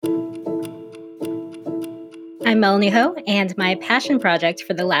I'm Melanie Ho, and my passion project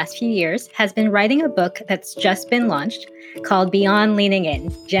for the last few years has been writing a book that's just been launched called Beyond Leaning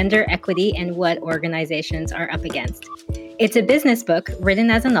In: Gender Equity and What Organizations Are Up Against. It's a business book written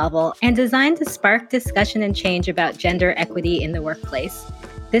as a novel and designed to spark discussion and change about gender equity in the workplace.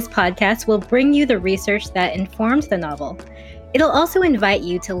 This podcast will bring you the research that informed the novel. It'll also invite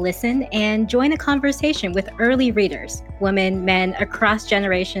you to listen and join a conversation with early readers, women, men, across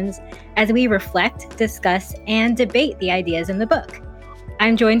generations, as we reflect, discuss, and debate the ideas in the book.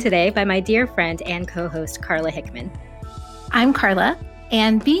 I'm joined today by my dear friend and co-host, Carla Hickman. I'm Carla,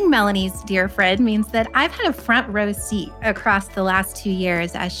 and being Melanie's dear friend means that I've had a front row seat across the last 2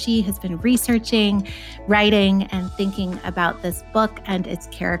 years as she has been researching, writing, and thinking about this book and its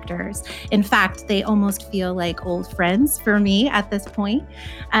characters. In fact, they almost feel like old friends for me at this point,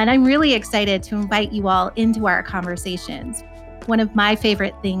 and I'm really excited to invite you all into our conversations. One of my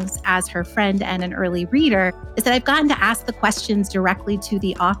favorite things as her friend and an early reader is that I've gotten to ask the questions directly to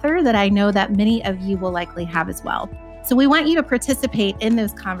the author that I know that many of you will likely have as well. So we want you to participate in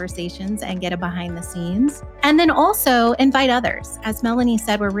those conversations and get a behind the scenes, and then also invite others. As Melanie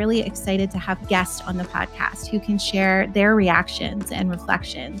said, we're really excited to have guests on the podcast who can share their reactions and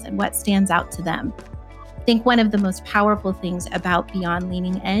reflections and what stands out to them. I think one of the most powerful things about Beyond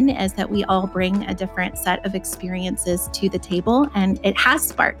Leaning In is that we all bring a different set of experiences to the table, and it has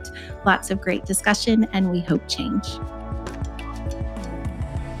sparked lots of great discussion and we hope change.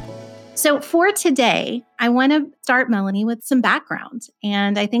 So for today, I want to start, Melanie, with some background.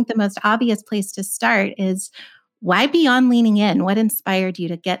 And I think the most obvious place to start is why Beyond Leaning In? What inspired you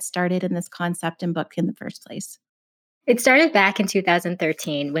to get started in this concept and book in the first place? It started back in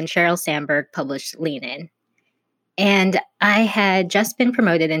 2013 when Sheryl Sandberg published Lean In. And I had just been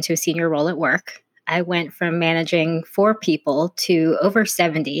promoted into a senior role at work. I went from managing 4 people to over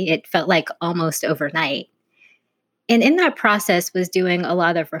 70. It felt like almost overnight. And in that process was doing a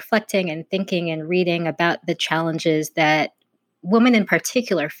lot of reflecting and thinking and reading about the challenges that women in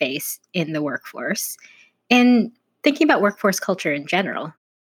particular face in the workforce and thinking about workforce culture in general.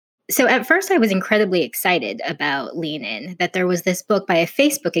 So at first I was incredibly excited about Lean In, that there was this book by a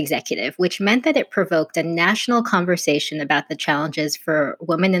Facebook executive, which meant that it provoked a national conversation about the challenges for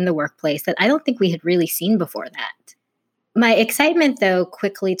women in the workplace that I don't think we had really seen before that. My excitement, though,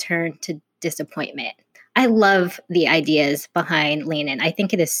 quickly turned to disappointment. I love the ideas behind Lean In. I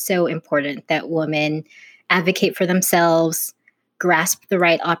think it is so important that women advocate for themselves, grasp the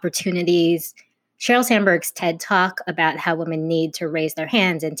right opportunities. Sheryl Sandberg's TED Talk about how women need to raise their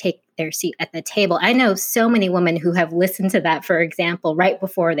hands and take their seat at the table. I know so many women who have listened to that, for example, right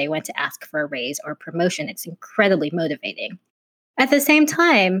before they went to ask for a raise or promotion. It's incredibly motivating. At the same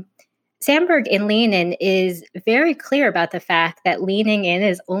time, Sandberg in Lean In is very clear about the fact that leaning in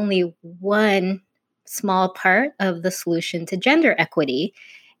is only one small part of the solution to gender equity.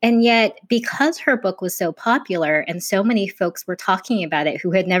 And yet, because her book was so popular and so many folks were talking about it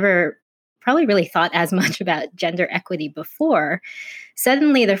who had never probably really thought as much about gender equity before,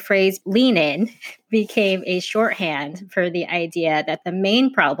 suddenly the phrase lean in became a shorthand for the idea that the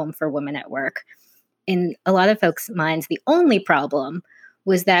main problem for women at work, in a lot of folks' minds, the only problem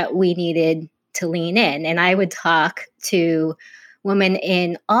was that we needed to lean in. And I would talk to women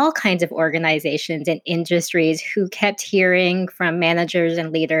in all kinds of organizations and industries who kept hearing from managers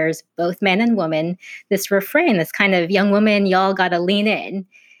and leaders, both men and women, this refrain, this kind of young woman, y'all gotta lean in.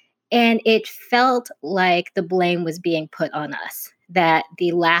 And it felt like the blame was being put on us, that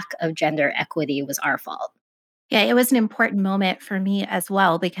the lack of gender equity was our fault. Yeah, it was an important moment for me as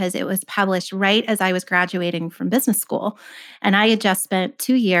well because it was published right as I was graduating from business school. And I had just spent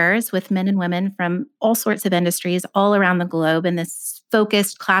 2 years with men and women from all sorts of industries all around the globe in this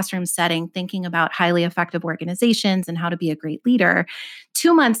focused classroom setting, thinking about highly effective organizations and how to be a great leader.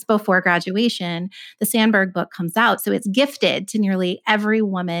 2 months before graduation, the Sandberg book comes out. So it's gifted to nearly every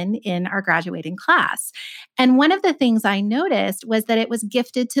woman in our graduating class. And one of the things I noticed was that it was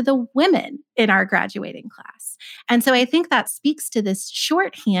gifted to the women in our graduating class. And so I think that speaks to this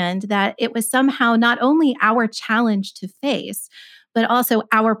shorthand that it was somehow not only our challenge to face, but also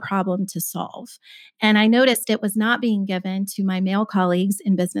our problem to solve. And I noticed it was not being given to my male colleagues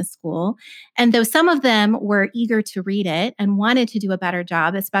in business school. And though some of them were eager to read it and wanted to do a better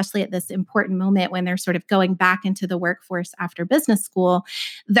job, especially at this important moment when they're sort of going back into the workforce after business school,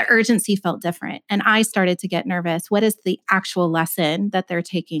 the urgency felt different. And I started to get nervous. What is the actual lesson that they're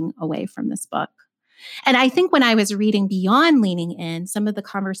taking away from this book? And I think when I was reading Beyond Leaning In, some of the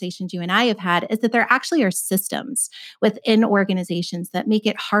conversations you and I have had is that there actually are systems within organizations that make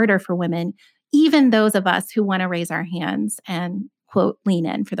it harder for women, even those of us who want to raise our hands and quote, lean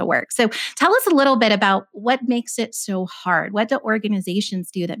in for the work. So tell us a little bit about what makes it so hard. What do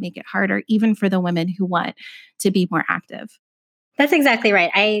organizations do that make it harder, even for the women who want to be more active? That's exactly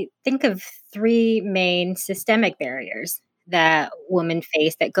right. I think of three main systemic barriers that women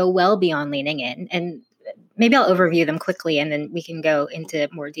face that go well beyond leaning in. And maybe I'll overview them quickly and then we can go into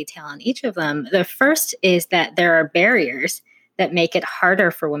more detail on each of them. The first is that there are barriers that make it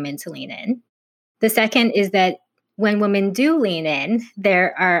harder for women to lean in. The second is that when women do lean in,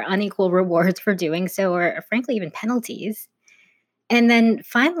 there are unequal rewards for doing so, or frankly, even penalties. And then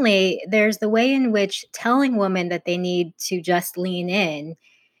finally, there's the way in which telling women that they need to just lean in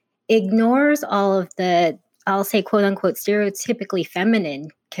ignores all of the, I'll say, quote unquote, stereotypically feminine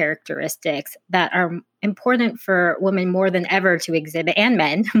characteristics that are important for women more than ever to exhibit, and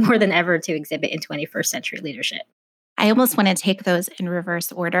men more than ever to exhibit in 21st century leadership. I almost want to take those in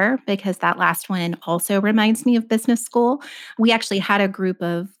reverse order because that last one also reminds me of business school. We actually had a group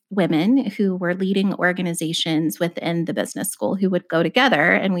of women who were leading organizations within the business school who would go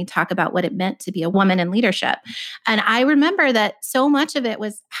together and we talk about what it meant to be a woman in leadership. And I remember that so much of it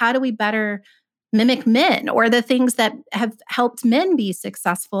was how do we better mimic men or the things that have helped men be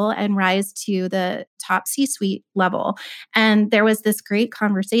successful and rise to the top C-suite level. And there was this great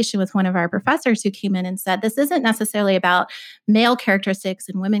conversation with one of our professors who came in and said, this isn't necessarily about male characteristics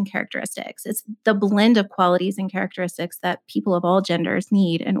and women characteristics. It's the blend of qualities and characteristics that people of all genders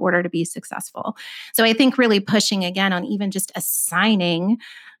need in order to be successful. So I think really pushing again on even just assigning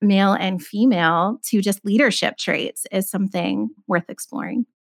male and female to just leadership traits is something worth exploring.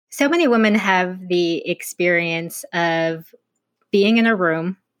 So many women have the experience of being in a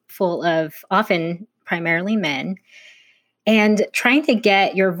room full of often primarily men and trying to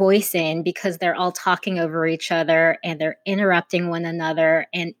get your voice in because they're all talking over each other and they're interrupting one another.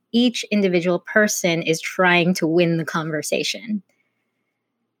 And each individual person is trying to win the conversation.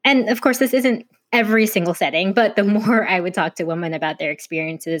 And of course, this isn't every single setting, but the more I would talk to women about their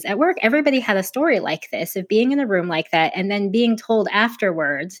experiences at work, everybody had a story like this of being in a room like that and then being told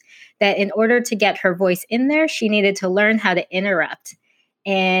afterwards that in order to get her voice in there, she needed to learn how to interrupt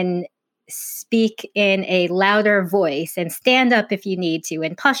and speak in a louder voice and stand up if you need to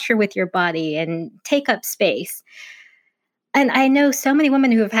and posture with your body and take up space. And I know so many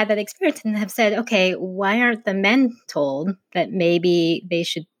women who have had that experience and have said, okay, why aren't the men told that maybe they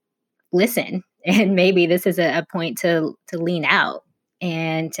should listen? And maybe this is a point to lean out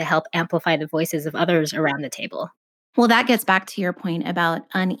and to help amplify the voices of others around the table. Well, that gets back to your point about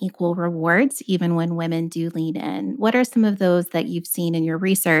unequal rewards, even when women do lean in. What are some of those that you've seen in your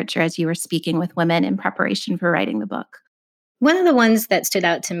research or as you were speaking with women in preparation for writing the book? One of the ones that stood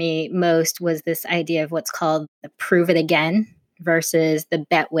out to me most was this idea of what's called the prove it again versus the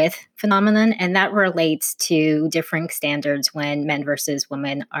bet with phenomenon. And that relates to differing standards when men versus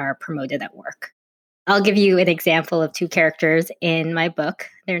women are promoted at work. I'll give you an example of two characters in my book.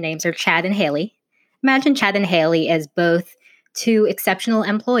 Their names are Chad and Haley. Imagine Chad and Haley as both two exceptional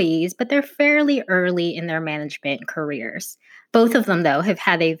employees, but they're fairly early in their management careers. Both of them, though, have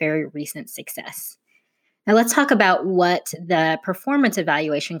had a very recent success. Now, let's talk about what the performance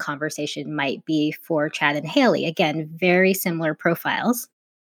evaluation conversation might be for Chad and Haley. Again, very similar profiles.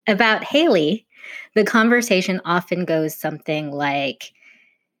 About Haley, the conversation often goes something like,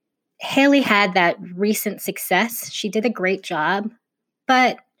 Haley had that recent success. She did a great job,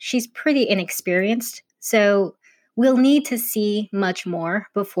 but she's pretty inexperienced. So we'll need to see much more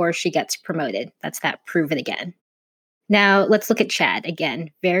before she gets promoted. That's that prove it again. Now, let's look at Chad. Again,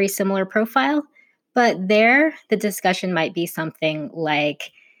 very similar profile. But there, the discussion might be something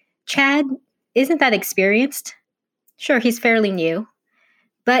like, Chad isn't that experienced. Sure, he's fairly new,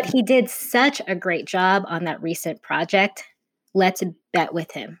 but he did such a great job on that recent project. Let's bet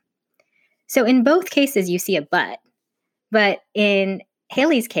with him. So in both cases, you see a but in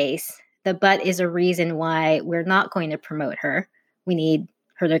Haley's case, the but is a reason why we're not going to promote her. We need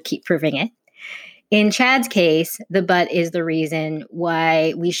her to keep proving it. In Chad's case, the but is the reason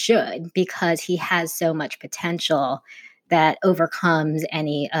why we should, because he has so much potential that overcomes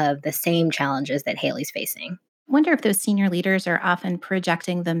any of the same challenges that Haley's facing. I wonder if those senior leaders are often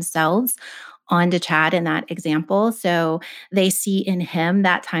projecting themselves onto Chad in that example. So they see in him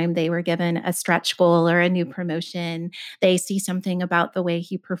that time they were given a stretch goal or a new promotion. They see something about the way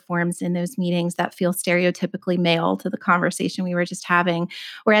he performs in those meetings that feels stereotypically male to the conversation we were just having.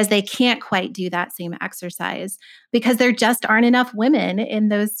 Whereas they can't quite do that same exercise because there just aren't enough women in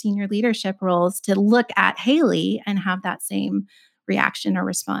those senior leadership roles to look at Haley and have that same reaction or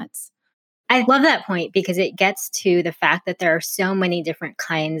response. I love that point because it gets to the fact that there are so many different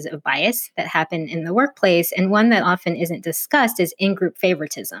kinds of bias that happen in the workplace. And one that often isn't discussed is in-group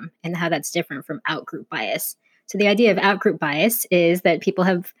favoritism and how that's different from out-group bias. So the idea of out-group bias is that people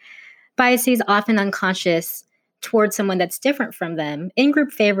have biases, often unconscious, towards someone that's different from them.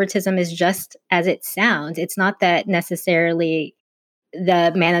 In-group favoritism is just as it sounds. It's not that necessarily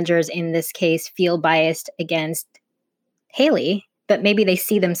the managers in this case feel biased against Haley, but maybe they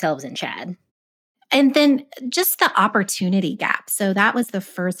see themselves in Chad. And then just the opportunity gap. So that was the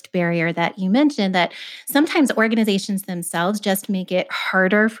first barrier that you mentioned, that sometimes organizations themselves just make it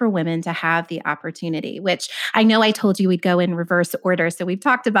harder for women to have the opportunity, which I know I told you we'd go in reverse order. So we've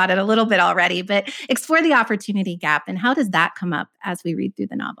talked about it a little bit already, but explore the opportunity gap and how does that come up as we read through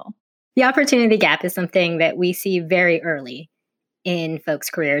the novel? The opportunity gap is something that we see very early in folks'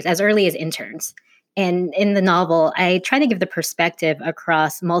 careers, as early as interns. And in the novel, I try to give the perspective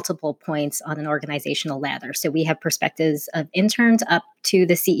across multiple points on an organizational ladder. So we have perspectives of interns up to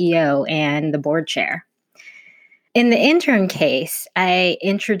the CEO and the board chair. In the intern case, I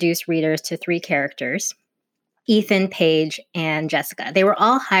introduce readers to three characters: Ethan, Paige, and Jessica. They were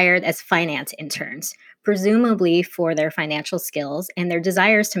all hired as finance interns, presumably for their financial skills and their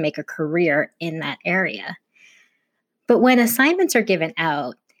desires to make a career in that area. But when assignments are given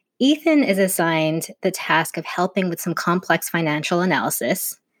out, Ethan is assigned the task of helping with some complex financial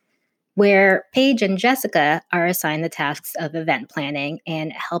analysis, where Paige and Jessica are assigned the tasks of event planning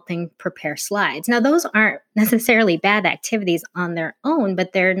and helping prepare slides. Now, those aren't necessarily bad activities on their own,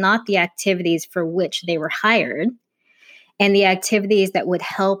 but they're not the activities for which they were hired and the activities that would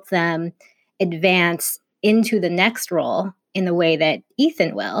help them advance into the next role in the way that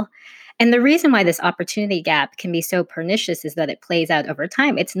Ethan will. And the reason why this opportunity gap can be so pernicious is that it plays out over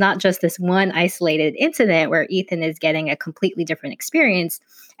time. It's not just this one isolated incident where Ethan is getting a completely different experience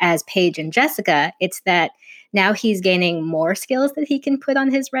as Paige and Jessica. It's that now he's gaining more skills that he can put on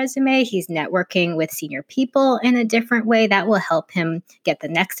his resume. He's networking with senior people in a different way that will help him get the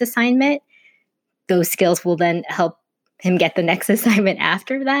next assignment. Those skills will then help him get the next assignment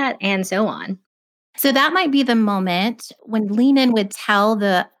after that, and so on. So that might be the moment when Lean In would tell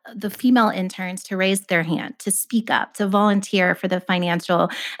the female interns to raise their hand, to speak up, to volunteer for the financial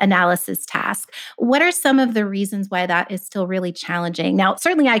analysis task. What are some of the reasons why that is still really challenging? Now,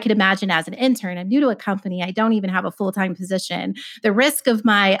 certainly I could imagine as an intern, I'm new to a company, I don't even have a full-time position. The risk of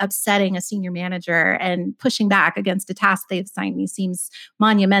my upsetting a senior manager and pushing back against a task they've assigned me seems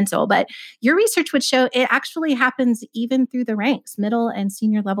monumental. But your research would show it actually happens even through the ranks. Middle and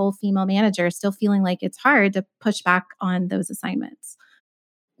senior level female managers still feeling like it's hard to push back on those assignments.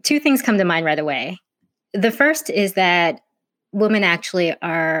 Two things come to mind right away. The first is that women actually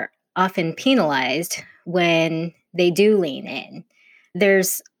are often penalized when they do lean in.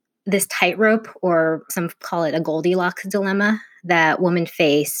 There's this tightrope, or some call it a Goldilocks dilemma, that women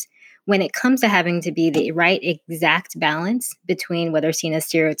face when it comes to having to be the right exact balance between what are seen as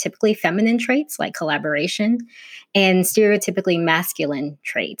stereotypically feminine traits like collaboration and stereotypically masculine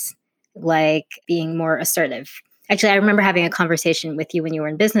traits like being more assertive. Actually, I remember having a conversation with you when you were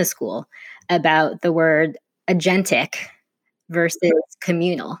in business school about the word agentic versus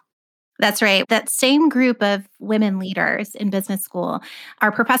communal. That's right. That same group of women leaders in business school,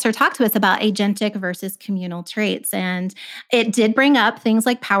 our professor talked to us about agentic versus communal traits. And it did bring up things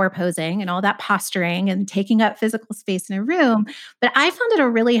like power posing and all that posturing and taking up physical space in a room. But I found it a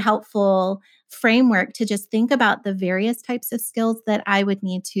really helpful framework to just think about the various types of skills that I would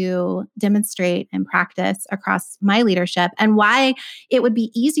need to demonstrate and practice across my leadership, and why it would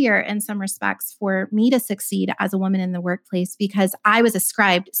be easier in some respects for me to succeed as a woman in the workplace because I was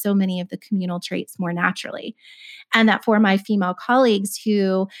ascribed so many of the communal traits more naturally. And that for my female colleagues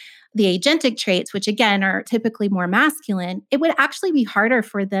who the agentic traits, which again are typically more masculine, it would actually be harder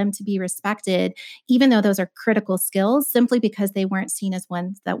for them to be respected, even though those are critical skills, simply because they weren't seen as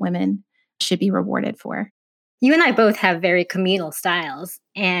ones that women should be rewarded for. You and I both have very communal styles.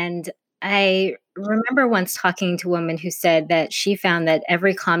 And I remember once talking to a woman who said that she found that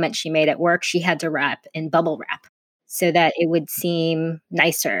every comment she made at work, she had to wrap in bubble wrap so that it would seem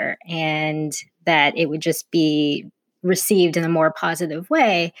nicer and that it would just be received in a more positive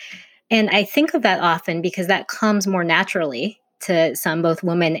way. And I think of that often because that comes more naturally to some, both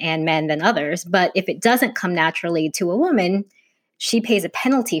women and men, than others. But if it doesn't come naturally to a woman, she pays a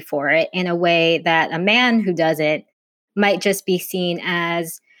penalty for it in a way that a man who does it might just be seen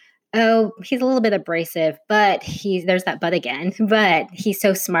as, oh, he's a little bit abrasive, but there's that but again, but he's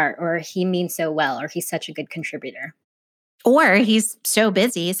so smart, or he means so well, or he's such a good contributor. Or he's so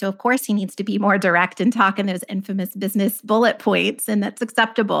busy. So, of course, he needs to be more direct and talk in those infamous business bullet points, and that's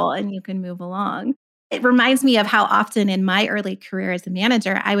acceptable, and you can move along. It reminds me of how often in my early career as a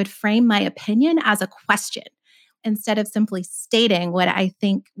manager, I would frame my opinion as a question instead of simply stating what I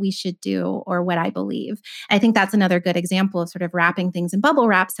think we should do or what I believe. I think that's another good example of sort of wrapping things in bubble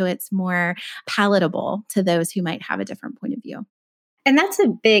wrap so it's more palatable to those who might have a different point of view. And that's a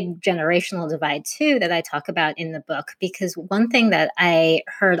big generational divide, too, that I talk about in the book. Because one thing that I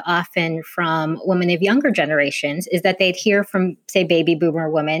heard often from women of younger generations is that they'd hear from, say, baby boomer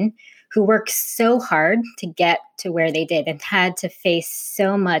women who worked so hard to get to where they did and had to face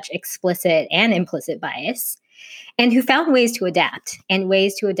so much explicit and implicit bias, and who found ways to adapt, and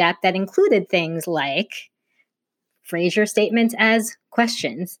ways to adapt that included things like phrase your statements as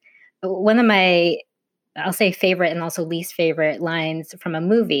questions. One of my, I'll say, favorite and also least favorite lines from a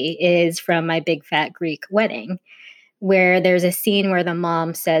movie is from My Big Fat Greek Wedding, where there's a scene where the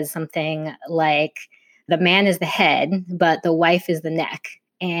mom says something like, the man is the head, but the wife is the neck.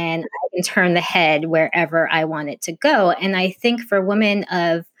 And I can turn the head wherever I want it to go. And I think for women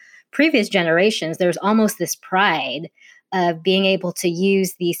of previous generations, there's almost this pride of being able to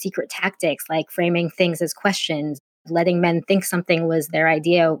use these secret tactics like framing things as questions, letting men think something was their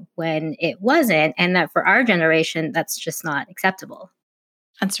idea when it wasn't. And that for our generation, that's just not acceptable.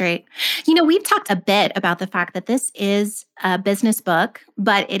 That's right. We've talked a bit about the fact that this is a business book,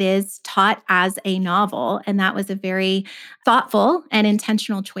 but it is taught as a novel. And that was a very thoughtful and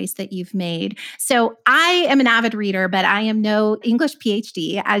intentional choice that you've made. So I am an avid reader, but I am no English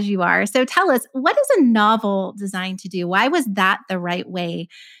PhD as you are. So tell us, what is a novel designed to do? Why was that the right way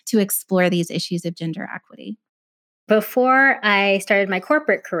to explore these issues of gender equity? Before I started my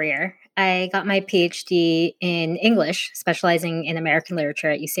corporate career, I got my PhD in English, specializing in American literature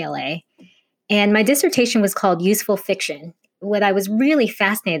at UCLA. And my dissertation was called Useful Fiction. What I was really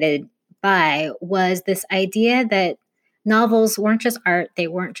fascinated by was this idea that novels weren't just art, they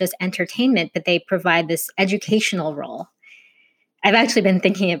weren't just entertainment, but they provide this educational role. I've actually been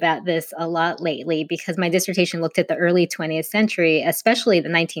thinking about this a lot lately because my dissertation looked at the early 20th century, especially the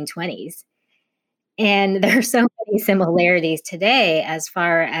 1920s. And there are so many similarities today as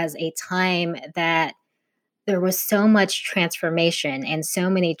far as a time that there was so much transformation and so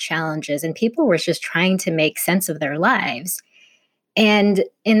many challenges, and people were just trying to make sense of their lives. And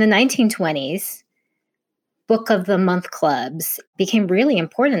in the 1920s, Book of the Month clubs became really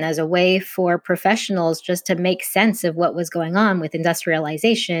important as a way for professionals just to make sense of what was going on with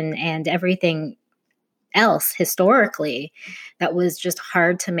industrialization and everything else historically that was just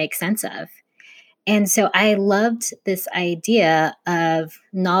hard to make sense of. And so I loved this idea of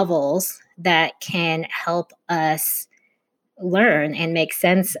novels that can help us learn and make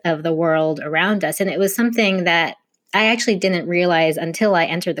sense of the world around us. And it was something that I actually didn't realize until I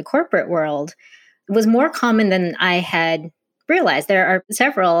entered the corporate world. It was more common than I had realized. There are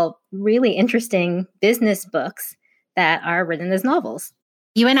several really interesting business books that are written as novels.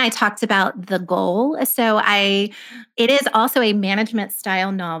 You and I talked about the goal. It is also a management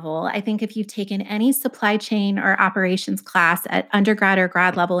style novel. I think if you've taken any supply chain or operations class at undergrad or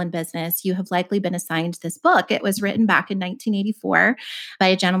grad level in business, you have likely been assigned this book. It was written back in 1984 by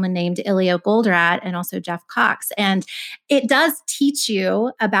a gentleman named Ilya Goldratt and also Jeff Cox. And it does teach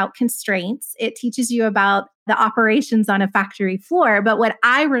you about constraints. It teaches you about the operations on a factory floor. But what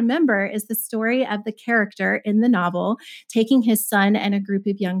I remember is the story of the character in the novel taking his son and a group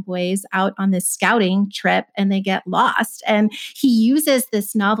of young boys out on this scouting trip, and they get lost. And he uses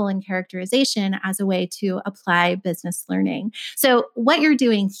this novel and characterization as a way to apply business learning. So what you're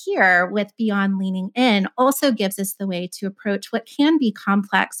doing here with Beyond Leaning In also gives us the way to approach what can be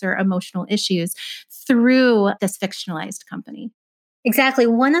complex or emotional issues through this fictionalized company. Exactly.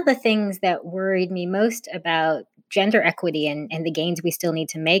 One of the things that worried me most about gender equity and the gains we still need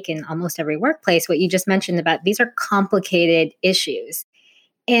to make in almost every workplace, what you just mentioned about these are complicated issues.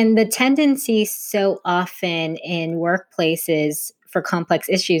 And the tendency so often in workplaces for complex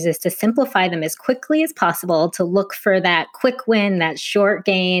issues is to simplify them as quickly as possible, to look for that quick win, that short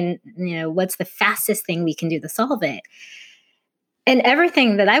gain, what's the fastest thing we can do to solve it. And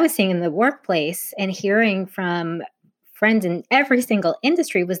everything that I was seeing in the workplace and hearing from friends in every single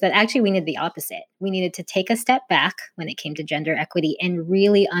industry was that actually we needed the opposite. We needed to take a step back when it came to gender equity and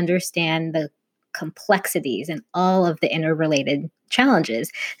really understand the complexities and all of the interrelated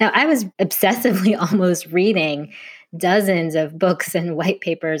challenges. Now, I was obsessively almost reading dozens of books and white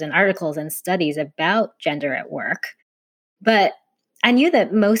papers and articles and studies about gender at work. But I knew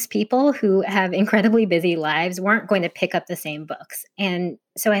that most people who have incredibly busy lives weren't going to pick up the same books. And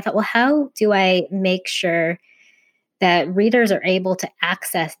so I thought, well, how do I make sure that readers are able to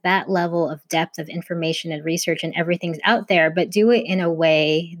access that level of depth of information and research and everything's out there, but do it in a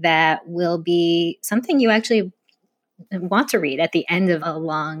way that will be something you actually want to read at the end of a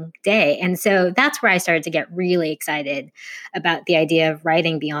long day. And so that's where I started to get really excited about the idea of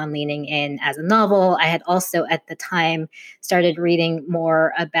writing Beyond Leaning In as a novel. I had also at the time started reading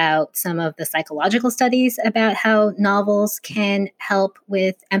more about some of the psychological studies about how novels can help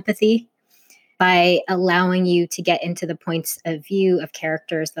with empathy by allowing you to get into the points of view of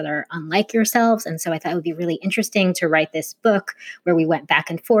characters that are unlike yourselves. And so I thought it would be really interesting to write this book where we went back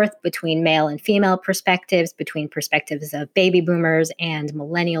and forth between male and female perspectives, between perspectives of baby boomers and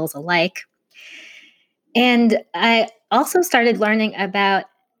millennials alike. And I also started learning about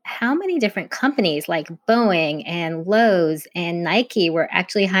how many different companies like Boeing and Lowe's and Nike were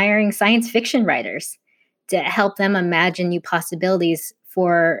actually hiring science fiction writers to help them imagine new possibilities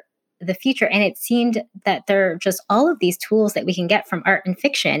for the future. And it seemed that there are just all of these tools that we can get from art and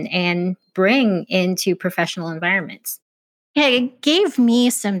fiction and bring into professional environments. Yeah, it gave me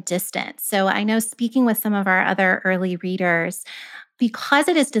some distance. So I know speaking with some of our other early readers, because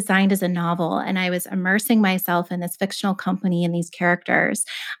it is designed as a novel and I was immersing myself in this fictional company and these characters,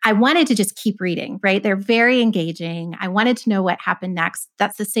 I wanted to just keep reading, right? They're very engaging. I wanted to know what happened next.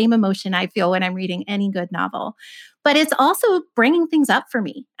 That's the same emotion I feel when I'm reading any good novel. But it's also bringing things up for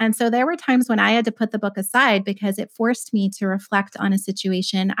me. And so there were times when I had to put the book aside because it forced me to reflect on a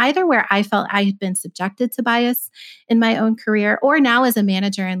situation, either where I felt I had been subjected to bias in my own career, or now as a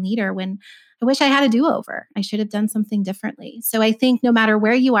manager and leader when I wish I had a do-over. I should have done something differently. So I think no matter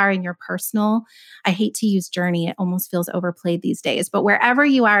where you are in your personal, I hate to use journey, it almost feels overplayed these days, but wherever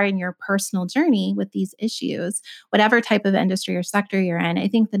you are in your personal journey with these issues, whatever type of industry or sector you're in, I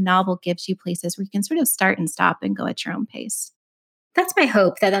think the novel gives you places where you can sort of start and stop and go at your own pace. That's my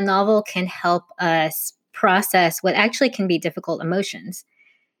hope, that a novel can help us process what actually can be difficult emotions.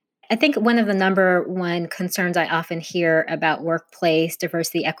 I think one of the number one concerns I often hear about workplace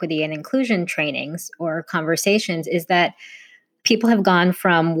diversity, equity, and inclusion trainings or conversations is that people have gone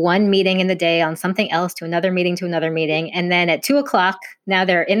from one meeting in the day on something else to another meeting to another meeting. And then at 2 o'clock, now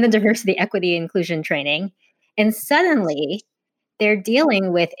they're in the diversity, equity, inclusion training. And suddenly they're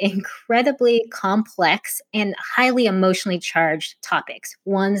dealing with incredibly complex and highly emotionally charged topics,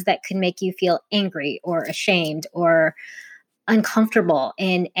 ones that could make you feel angry or ashamed or uncomfortable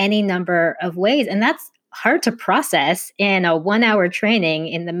in any number of ways. And that's hard to process in a 1 hour training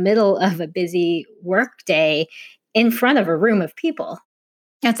in the middle of a busy workday in front of a room of people.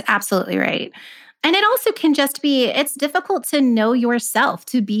 That's absolutely right. And it also can just be, it's difficult to know yourself,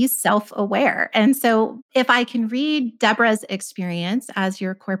 to be self aware. And so, if I can read Deborah's experience as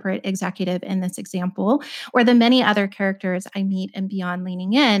your corporate executive in this example, or the many other characters I meet in Beyond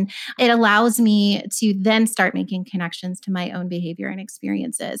Leaning In, it allows me to then start making connections to my own behavior and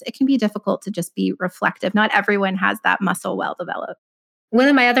experiences. It can be difficult to just be reflective. Not everyone has that muscle well developed. One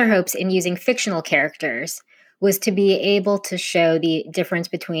of my other hopes in using fictional characters was to be able to show the difference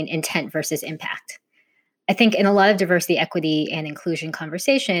between intent versus impact. I think in a lot of diversity, equity, and inclusion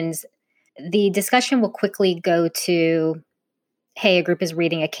conversations, the discussion will quickly go to, hey, a group is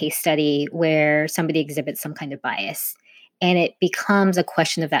reading a case study where somebody exhibits some kind of bias, and it becomes a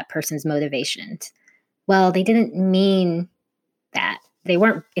question of that person's motivations. Well, they didn't mean that. They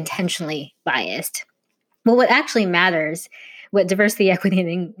weren't intentionally biased. Well, what actually matters, what diversity, equity,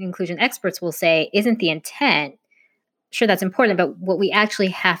 and inclusion experts will say, isn't the intent. Sure, that's important, but what we actually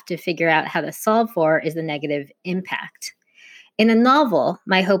have to figure out how to solve for is the negative impact. In a novel,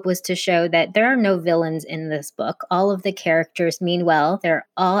 my hope was to show that there are no villains in this book. All of the characters mean well. They're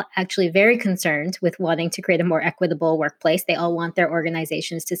all actually very concerned with wanting to create a more equitable workplace. They all want their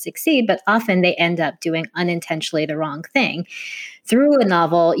organizations to succeed, but often they end up doing unintentionally the wrong thing. Through a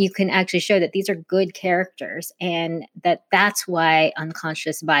novel, you can actually show that these are good characters and that that's why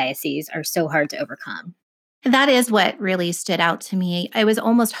unconscious biases are so hard to overcome. That is what really stood out to me. I was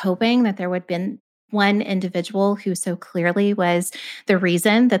almost hoping that there would have been one individual who so clearly was the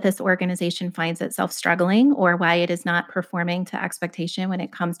reason that this organization finds itself struggling or why it is not performing to expectation when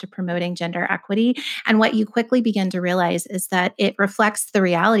it comes to promoting gender equity. And what you quickly begin to realize is that it reflects the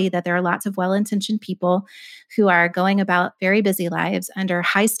reality that there are lots of well-intentioned people who are going about very busy lives under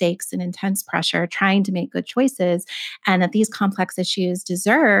high stakes and intense pressure, trying to make good choices, and that these complex issues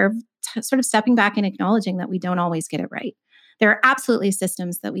deserve sort of stepping back and acknowledging that we don't always get it right. There are absolutely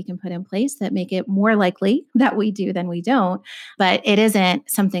systems that we can put in place that make it more likely that we do than we don't, but it isn't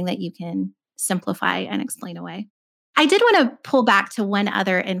something that you can simplify and explain away. I did want to pull back to one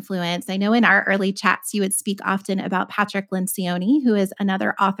other influence. I know in our early chats, you would speak often about Patrick Lencioni, who is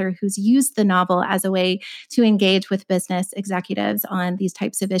another author who's used the novel as a way to engage with business executives on these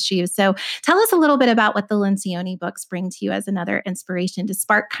types of issues. So tell us a little bit about what the Lencioni books bring to you as another inspiration to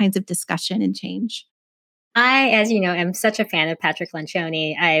spark kinds of discussion and change. I, as you know, am such a fan of Patrick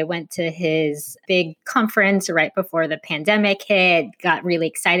Lencioni. I went to his big conference right before the pandemic hit, got really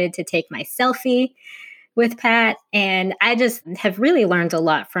excited to take my selfie with Pat. And I just have really learned a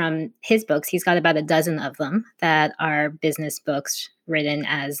lot from his books. He's got about a dozen of them that are business books written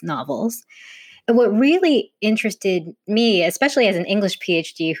as novels. And what really interested me, especially as an English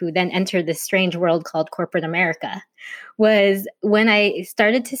PhD who then entered this strange world called corporate America, was when I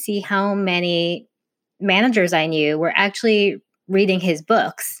started to see how many managers I knew were actually reading his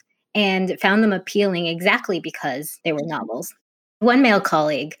books and found them appealing exactly because they were novels. One male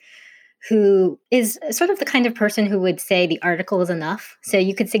colleague who is sort of the kind of person who would say the article is enough. So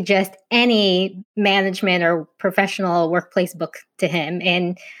you could suggest any management or professional workplace book to him.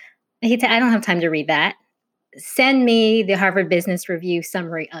 And he'd say, I don't have time to read that. Send me the Harvard Business Review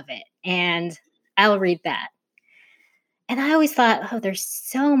summary of it, and I'll read that. And I always thought, oh, there's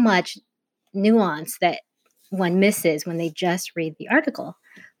so much nuance that one misses when they just read the article.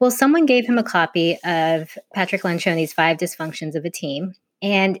 Well, someone gave him a copy of Patrick Lencioni's Five Dysfunctions of a Team,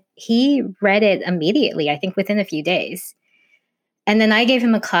 and he read it immediately, I think within a few days. And then I gave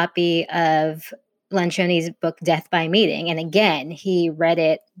him a copy of Lencioni's book, Death by Meeting. And again, he read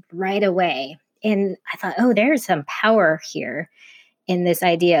it right away. And I thought, oh, there's some power here in this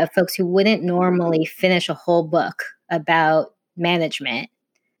idea of folks who wouldn't normally finish a whole book about management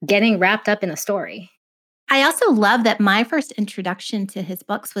getting wrapped up in a story. I also love that my first introduction to his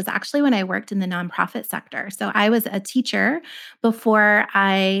books was actually when I worked in the nonprofit sector. So I was a teacher before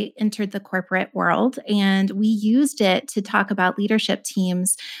I entered the corporate world, and we used it to talk about leadership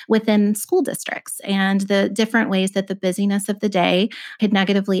teams within school districts and the different ways that the busyness of the day could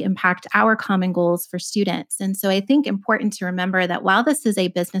negatively impact our common goals for students. And so I think important to remember that while this is a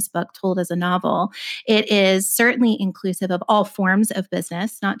business book told as a novel, it is certainly inclusive of all forms of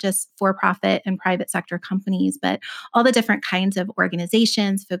business, not just for-profit and private sector companies, but all the different kinds of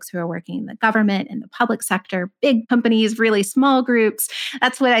organizations, folks who are working in the government and the public sector, big companies, really small groups.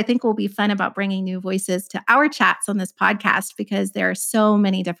 That's what I think will be fun about bringing new voices to our chats on this podcast, because there are so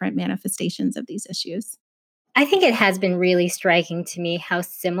many different manifestations of these issues. I think it has been really striking to me how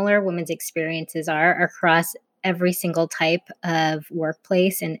similar women's experiences are across every single type of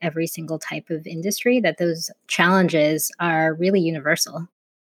workplace and every single type of industry, that those challenges are really universal.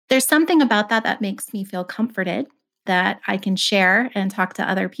 There's something about that that makes me feel comforted that I can share and talk to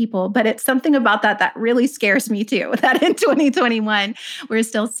other people. But it's something about that that really scares me too, that in 2021, we're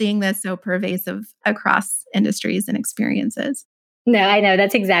still seeing this so pervasive across industries and experiences. No, I know.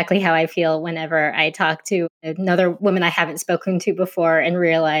 That's exactly how I feel whenever I talk to another woman I haven't spoken to before and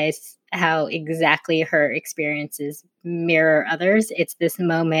realize how exactly her experiences mirror others. It's this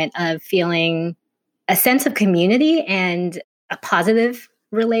moment of feeling a sense of community and a positive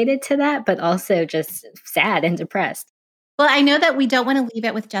related to that, but also just sad and depressed. Well, I know that we don't want to leave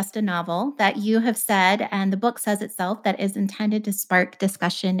it with just a novel, that you have said, and the book says itself, that is intended to spark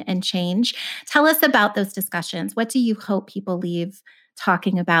discussion and change. Tell us about those discussions. What do you hope people leave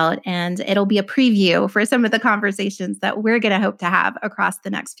talking about? And it'll be a preview for some of the conversations that we're going to hope to have across the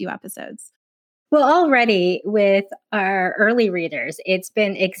next few episodes. Well, already with our early readers, it's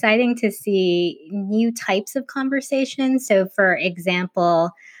been exciting to see new types of conversations. So, for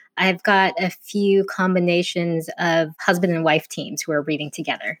example, I've got a few combinations of husband and wife teams who are reading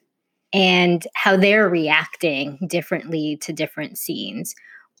together and how they're reacting differently to different scenes,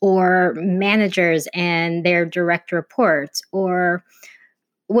 or managers and their direct reports, or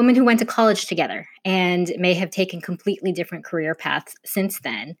women who went to college together and may have taken completely different career paths since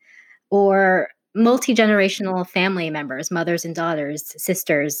then, or multi-generational family members, mothers and daughters,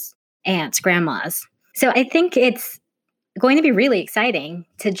 sisters, aunts, grandmas. So I think it's going to be really exciting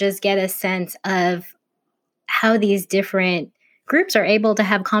to just get a sense of how these different groups are able to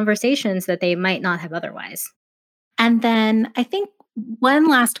have conversations that they might not have otherwise. And then I think one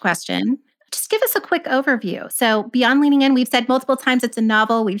last question. Just give us a quick overview. So, Beyond Leaning In, we've said multiple times it's a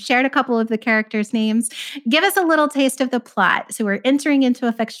novel. We've shared a couple of the characters' names. Give us a little taste of the plot. So, we're entering into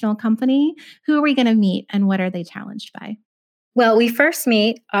a fictional company. Who are we going to meet, and what are they challenged by? Well, we first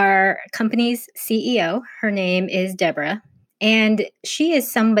meet our company's CEO. Her name is Deborah. And she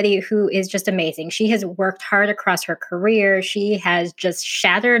is somebody who is just amazing. She has worked hard across her career. She has just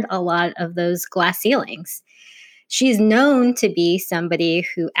shattered a lot of those glass ceilings. She's known to be somebody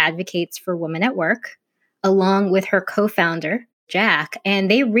who advocates for women at work, along with her co-founder, Jack,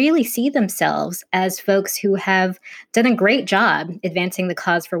 and they really see themselves as folks who have done a great job advancing the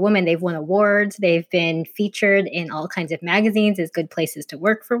cause for women. They've won awards, they've been featured in all kinds of magazines as good places to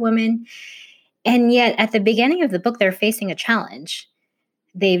work for women. And yet, at the beginning of the book, they're facing a challenge.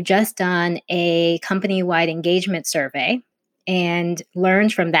 They've just done a company-wide engagement survey and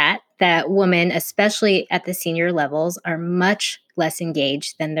learned from that women, especially at the senior levels, are much less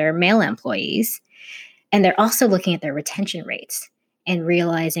engaged than their male employees. And they're also looking at their retention rates and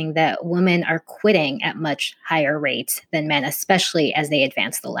realizing that women are quitting at much higher rates than men, especially as they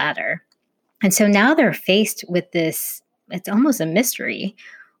advance the ladder. And so now they're faced with this, it's almost a mystery.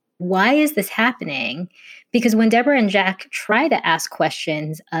 Why is this happening? Because when Deborah and Jack try to ask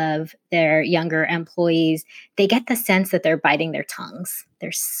questions of their younger employees, they get the sense that they're biting their tongues.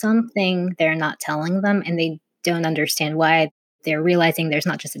 There's something they're not telling them, and they don't understand why. They're realizing there's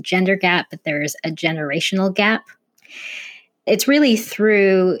not just a gender gap, but there's a generational gap. It's really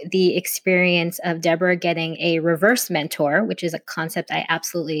through the experience of Deborah getting a reverse mentor, which is a concept I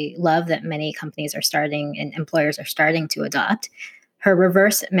absolutely love that many companies are starting and employers are starting to adopt. Her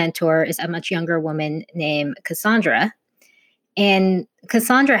reverse mentor is a much younger woman named Cassandra. And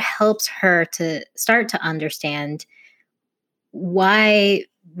Cassandra helps her to start to understand why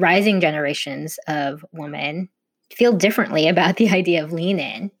rising generations of women feel differently about the idea of lean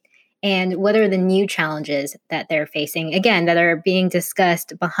in and what are the new challenges that they're facing, again, that are being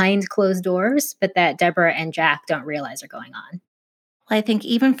discussed behind closed doors, but that Deborah and Jack don't realize are going on. Well, I think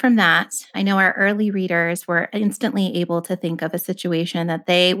even from that, I know our early readers were instantly able to think of a situation that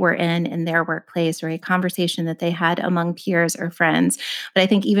they were in their workplace or a conversation that they had among peers or friends. But I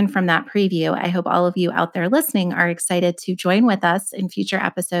think even from that preview, I hope all of you out there listening are excited to join with us in future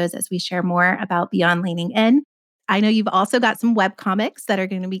episodes as we share more about Beyond Leaning In. I know you've also got some webcomics that are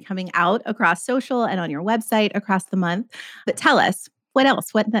going to be coming out across social and on your website across the month. But tell us, what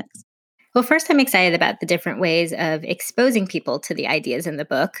else? What next? Well, first, I'm excited about the different ways of exposing people to the ideas in the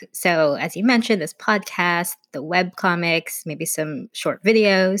book. So, as you mentioned, this podcast, the webcomics, maybe some short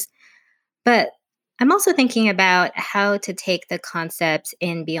videos. But I'm also thinking about how to take the concepts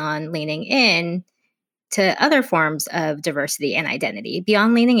in Beyond Leaning In to other forms of diversity and identity.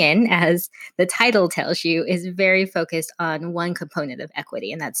 Beyond Leaning In, as the title tells you, is very focused on one component of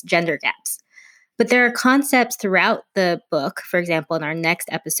equity, and that's gender gaps. But there are concepts throughout the book. For example, in our next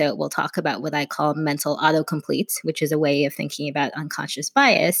episode, we'll talk about what I call mental autocompletes, which is a way of thinking about unconscious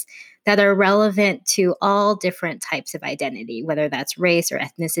bias that are relevant to all different types of identity, whether that's race or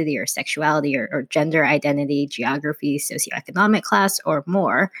ethnicity or sexuality or gender identity, geography, socioeconomic class, or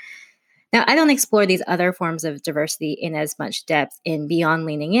more. Now, I don't explore these other forms of diversity in as much depth in Beyond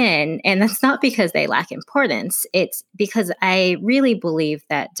Leaning In, and that's not because they lack importance. It's because I really believe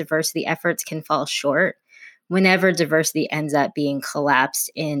that diversity efforts can fall short whenever diversity ends up being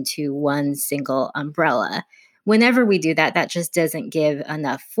collapsed into one single umbrella. Whenever we do that, that just doesn't give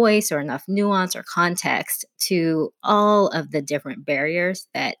enough voice or enough nuance or context to all of the different barriers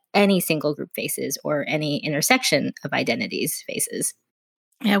that any single group faces or any intersection of identities faces.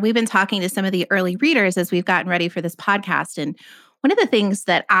 Yeah, we've been talking to some of the early readers as we've gotten ready for this podcast. And one of the things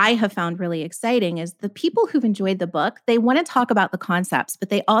that I have found really exciting is the people who've enjoyed the book, they want to talk about the concepts, but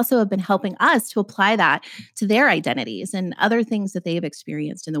they also have been helping us to apply that to their identities and other things that they've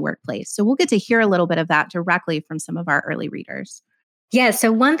experienced in the workplace. So we'll get to hear a little bit of that directly from some of our early readers. Yeah,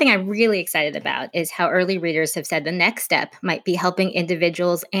 so one thing I'm really excited about is how early readers have said the next step might be helping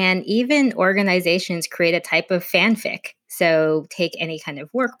individuals and even organizations create a type of fanfic. So take any kind of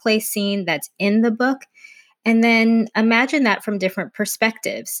workplace scene that's in the book and then imagine that from different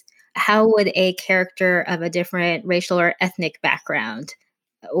perspectives. How would a character of a different racial or ethnic background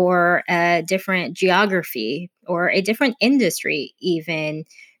or a different geography or a different industry even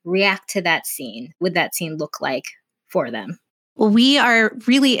react to that scene? Would that scene look like for them? Well, we are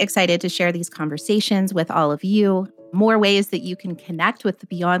really excited to share these conversations with all of you, more ways that you can connect with the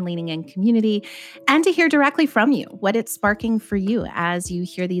Beyond Leaning In community, and to hear directly from you what it's sparking for you as you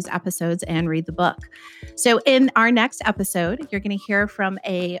hear these episodes and read the book. So in our next episode, you're going to hear from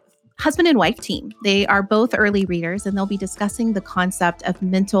a husband and wife team. They are both early readers, and they'll be discussing the concept of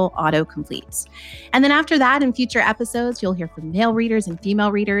mental autocompletes. And then after that, in future episodes, you'll hear from male readers and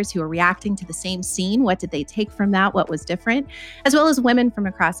female readers who are reacting to the same scene. What did they take from that? What was different? As well as women from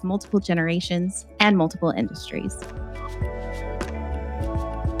across multiple generations and multiple industries.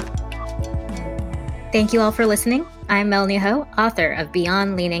 Thank you all for listening. I'm Melanie Ho, author of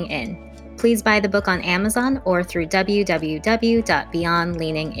Beyond Leaning In. Please buy the book on Amazon or through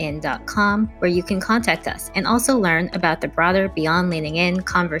www.beyondleaningin.com, where you can contact us and also learn about the broader Beyond Leaning In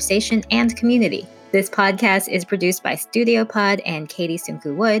conversation and community. This podcast is produced by Studio Pod and Katie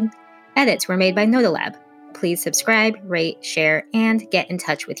Sunku Wood. Edits were made by Nodalab. Please subscribe, rate, share, and get in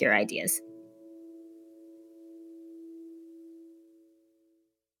touch with your ideas.